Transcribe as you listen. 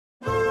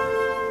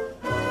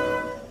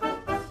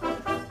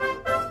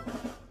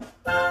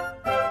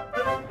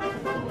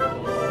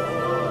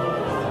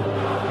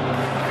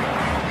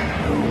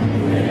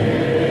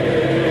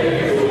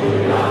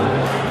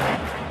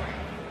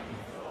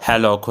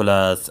Hello,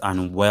 coolers,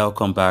 and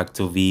welcome back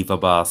to Viva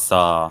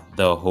Barca,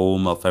 the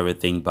home of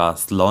everything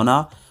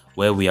Barcelona,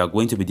 where we are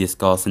going to be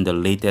discussing the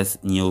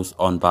latest news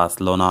on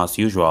Barcelona as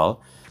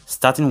usual.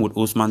 Starting with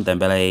Ousmane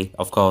Dembele,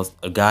 of course,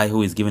 a guy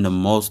who is giving the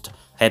most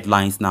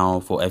headlines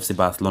now for FC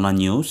Barcelona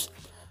news.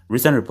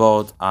 Recent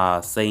reports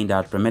are saying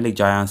that Premier League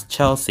giants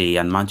Chelsea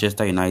and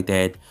Manchester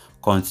United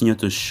continue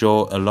to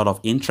show a lot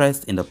of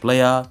interest in the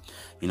player,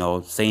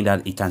 saying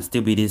that it can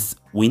still be this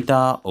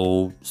winter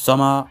or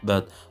summer,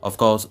 but of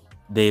course,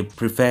 they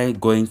prefer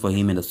going for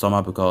him in the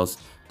summer because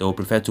they will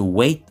prefer to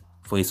wait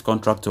for his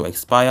contract to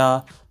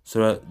expire so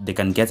that they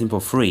can get him for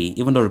free.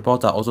 Even though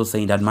reports are also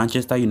saying that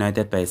Manchester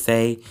United per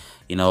se,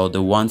 they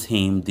want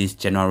him this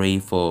January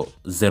for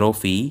zero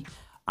fee,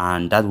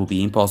 and that will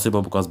be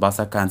impossible because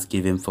Barca can't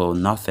give him for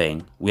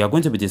nothing. We are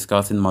going to be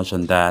discussing much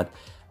on that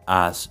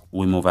as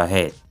we move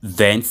ahead.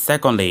 Then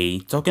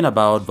secondly, talking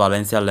about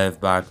Valencia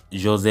left back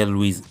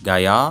Jose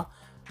Gaya,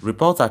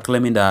 reports are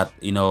claiming that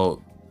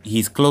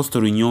he's close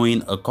to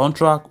renewing a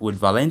contract with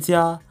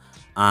Valencia,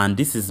 and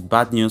this is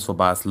bad news for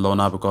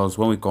Barcelona because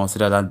when we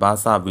consider that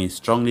Barca have been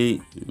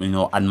strongly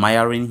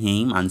admiring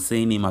him and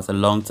seeing him as a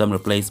long-term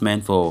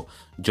replacement for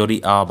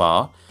Jordi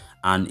Alba,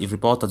 and if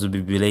reports are to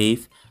be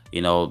believed,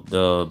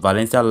 the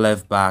Valencia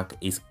left back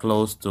is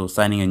close to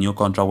signing a new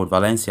contract with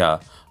Valencia.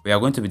 We are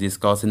going to be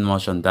discussing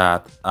much on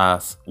that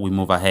as we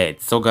move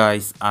ahead. So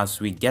guys, as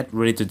we get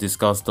ready to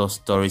discuss those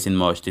stories in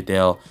much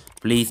detail,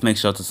 please make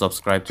sure to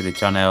subscribe to the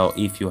channel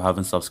if you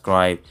haven't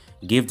subscribed.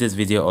 Give this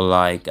video a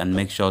like and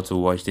make sure to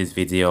watch this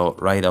video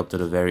right up to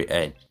the very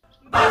end.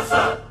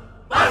 Barca,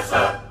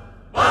 Barca,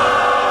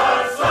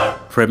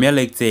 Barca. Premier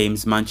League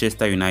teams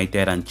Manchester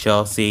United and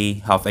Chelsea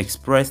have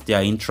expressed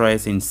their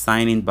interest in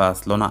signing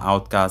Barcelona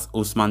outcast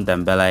Ousmane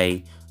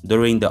Dembele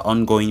during the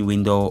ongoing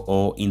window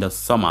or in the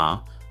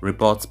summer,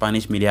 report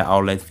Spanish media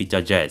outlet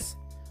FeatureJets.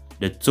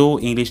 The two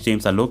English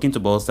teams are looking to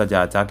bolster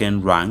their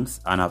attacking ranks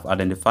and have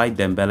identified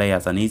Dembele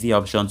as an easy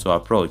option to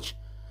approach.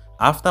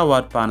 After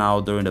what panned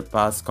out during the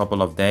past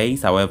couple of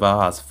days, however,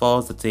 has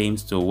forced the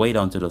teams to wait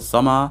until the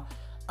summer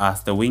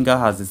as the winger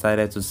has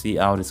decided to see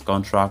out his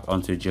contract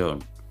until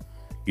June.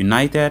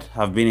 United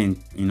have been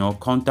in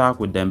contact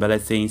with Dembele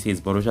since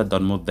his Borussia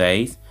Dortmund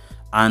days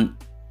and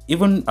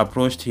even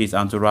approached his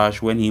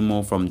entourage when he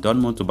moved from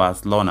Dortmund to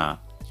Barcelona.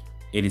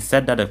 It is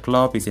said that the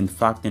club is in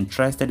fact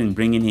interested in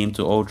bringing him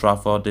to Old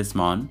Trafford this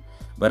month,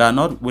 but are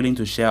not willing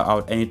to share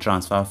out any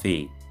transfer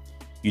fee.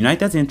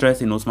 United's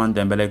interest in Ousmane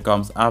Dembele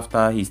comes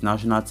after his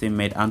national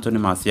teammate Anthony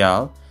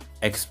Martial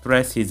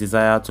expressed his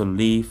desire to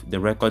leave the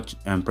record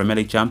Premier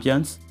League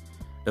champions.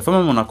 The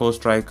former Monaco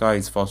striker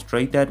is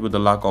frustrated with the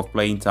lack of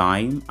playing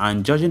time,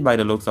 and judging by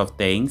the looks of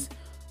things,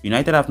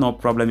 United have no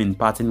problem in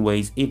parting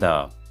ways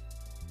either.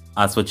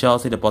 As for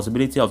Chelsea, the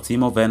possibility of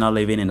Timo Werner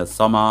leaving in the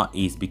summer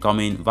is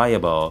becoming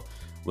viable,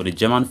 with the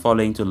German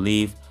failing to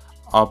live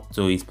up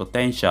to his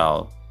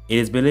potential. It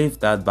is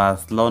believed that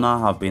Barcelona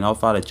have been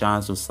offered a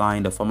chance to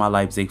sign the former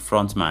Leipzig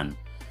frontman.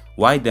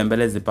 While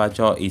Dembele's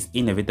departure is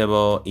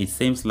inevitable, it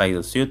seems like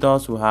the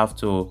suitors will have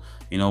to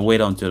wait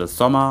until the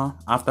summer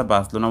after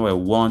Barcelona were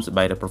warned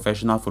by the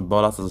Professional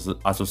Footballers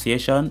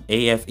Association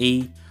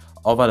 (AFE)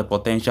 over the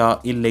potential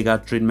illegal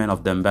treatment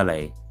of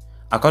Dembele.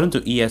 According to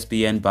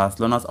ESPN,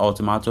 Barcelona's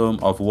ultimatum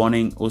of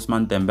warning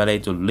Ousmane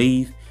Dembele to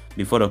leave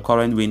before the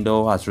current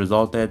window has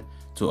resulted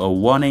to a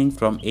warning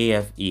from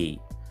AFE,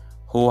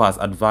 who has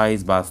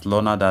advised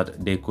Barcelona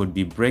that they could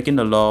be breaking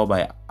the law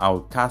by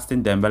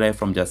outcasting Dembele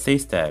from their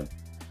system.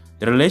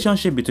 The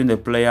relationship between the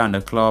player and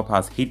the club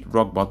has hit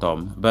rock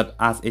bottom, but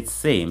as it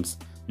seems,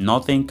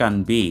 nothing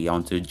can be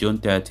until June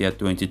 30th,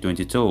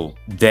 2022.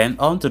 Then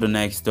on to the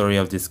next story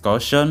of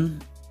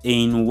discussion.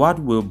 In what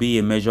will be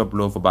a major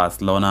blow for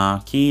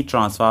Barcelona, key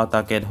transfer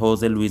target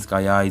Jose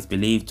Gaya is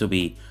believed to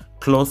be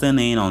closing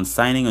in on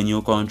signing a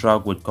new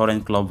contract with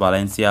current club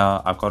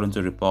Valencia, according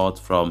to reports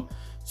from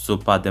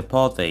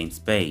Superdeporte in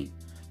Spain.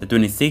 The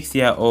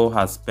 26-year-old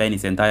has spent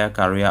his entire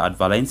career at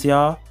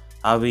Valencia,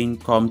 having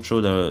come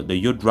through the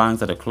youth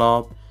ranks at the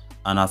club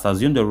and has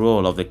assumed the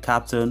role of the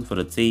captain for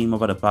the team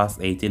over the past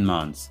 18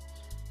 months.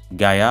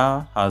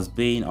 Gaya has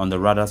been on the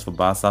radars for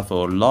Barca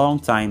for a long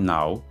time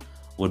now,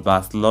 with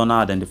Barcelona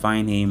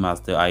identifying him as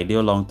the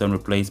ideal long-term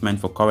replacement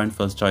for current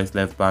first-choice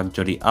left-back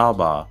Jordi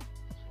Alba.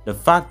 The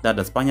fact that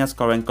the Spaniard's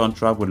current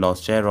contract with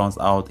Los Che runs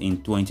out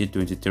in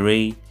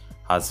 2023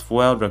 has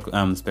fueled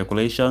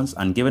speculations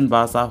and given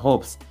Barca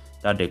hopes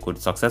that they could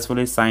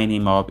successfully sign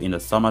him up in the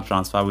summer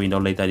transfer window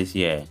later this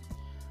year.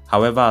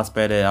 However, as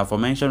per the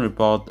aforementioned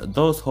report,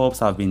 those hopes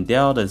have been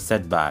dealt a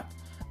setback,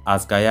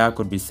 as Gaya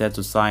could be set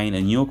to sign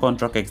a new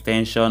contract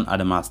extension at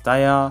the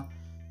Mestalla.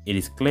 It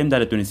is claimed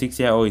that the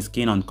 26-year-old is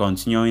keen on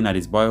continuing at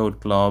his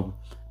boyhood club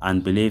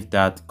and believes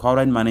that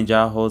current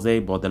manager Jose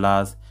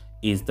Bordelas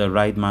is the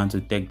right man to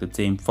take the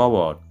team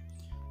forward.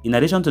 In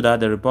addition to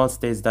that, the report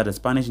states that the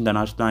Spanish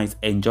international is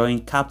enjoying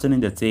captaining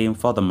the team.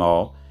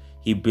 Furthermore,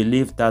 he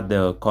believes that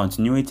the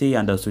continuity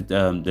and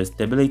the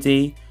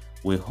stability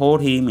will hold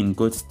him in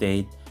good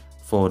state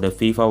for the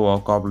FIFA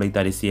World Cup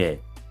later this year.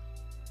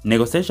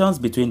 Negotiations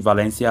between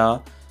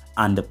Valencia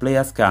and the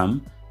players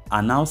camp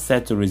are now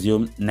set to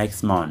resume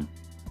next month.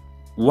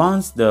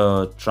 Once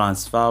the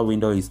transfer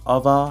window is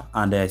over,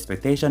 and the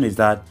expectation is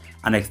that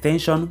an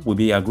extension will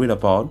be agreed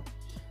upon,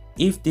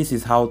 if this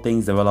is how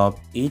things develop,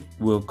 it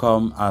will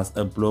come as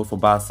a blow for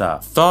Barca.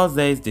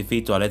 Thursday's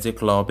defeat to Athletic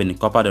Club in the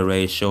Copa del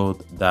Rey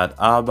showed that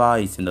Alba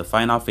is in the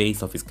final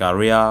phase of his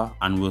career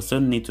and will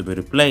soon need to be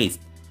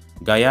replaced.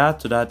 Gaya,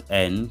 to that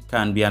end,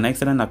 can be an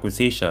excellent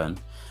acquisition,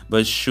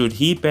 but should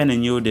he pen a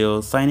new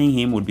deal, signing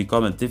him would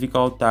become a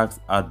difficult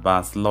task at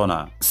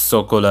Barcelona.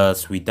 So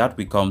callers, with that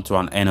we come to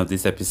an end of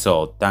this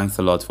episode. Thanks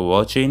a lot for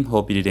watching.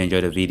 Hope you did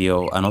enjoy the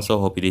video, and also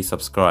hope you did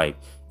subscribe.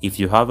 If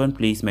you haven't,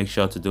 please make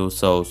sure to do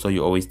so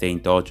you always stay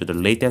in touch with the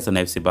latest on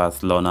FC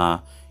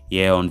Barcelona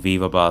here on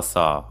Viva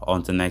Barca.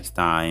 Until next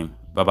time,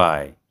 bye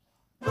bye.